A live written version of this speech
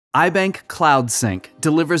iBank Cloud Sync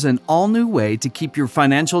delivers an all-new way to keep your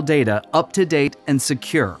financial data up-to-date and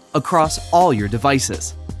secure across all your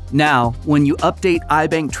devices. Now, when you update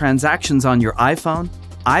iBank transactions on your iPhone,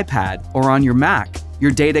 iPad, or on your Mac,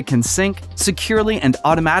 your data can sync securely and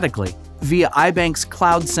automatically via iBank's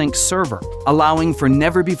Cloud Sync server, allowing for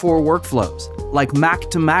never-before workflows like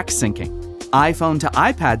Mac-to-Mac syncing, iPhone to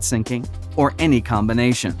iPad syncing, or any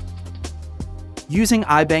combination. Using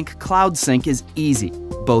iBank Cloud Sync is easy,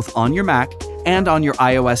 both on your Mac and on your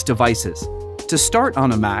iOS devices. To start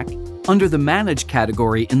on a Mac, under the Manage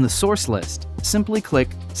category in the source list, simply click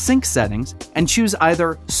Sync Settings and choose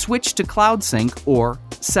either Switch to Cloud Sync or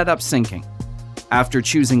Set up Syncing. After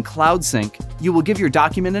choosing Cloud Sync, you will give your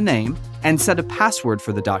document a name and set a password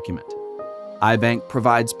for the document. iBank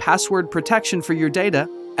provides password protection for your data,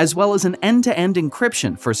 as well as an end-to-end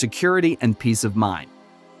encryption for security and peace of mind.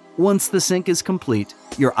 Once the sync is complete,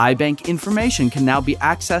 your iBank information can now be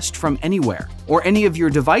accessed from anywhere or any of your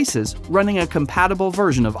devices running a compatible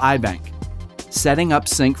version of iBank. Setting up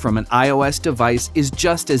sync from an iOS device is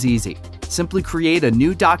just as easy. Simply create a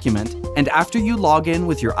new document, and after you log in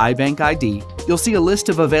with your iBank ID, you'll see a list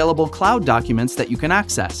of available cloud documents that you can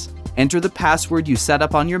access. Enter the password you set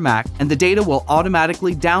up on your Mac, and the data will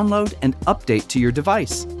automatically download and update to your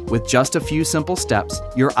device. With just a few simple steps,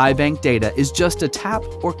 your iBank data is just a tap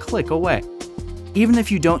or click away. Even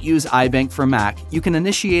if you don't use iBank for Mac, you can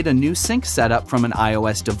initiate a new sync setup from an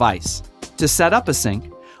iOS device. To set up a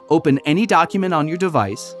sync, open any document on your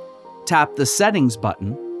device, tap the Settings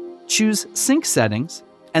button, choose Sync Settings,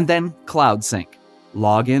 and then Cloud Sync.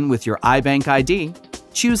 Log in with your iBank ID,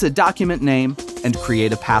 choose a document name, and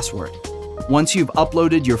create a password. Once you've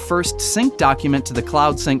uploaded your first sync document to the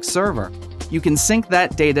Cloud Sync server, you can sync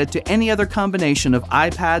that data to any other combination of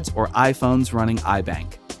iPads or iPhones running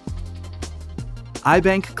iBank.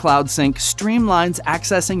 iBank Cloud Sync streamlines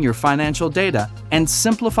accessing your financial data and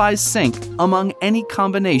simplifies sync among any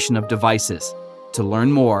combination of devices. To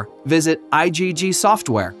learn more, visit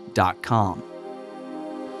iggsoftware.com.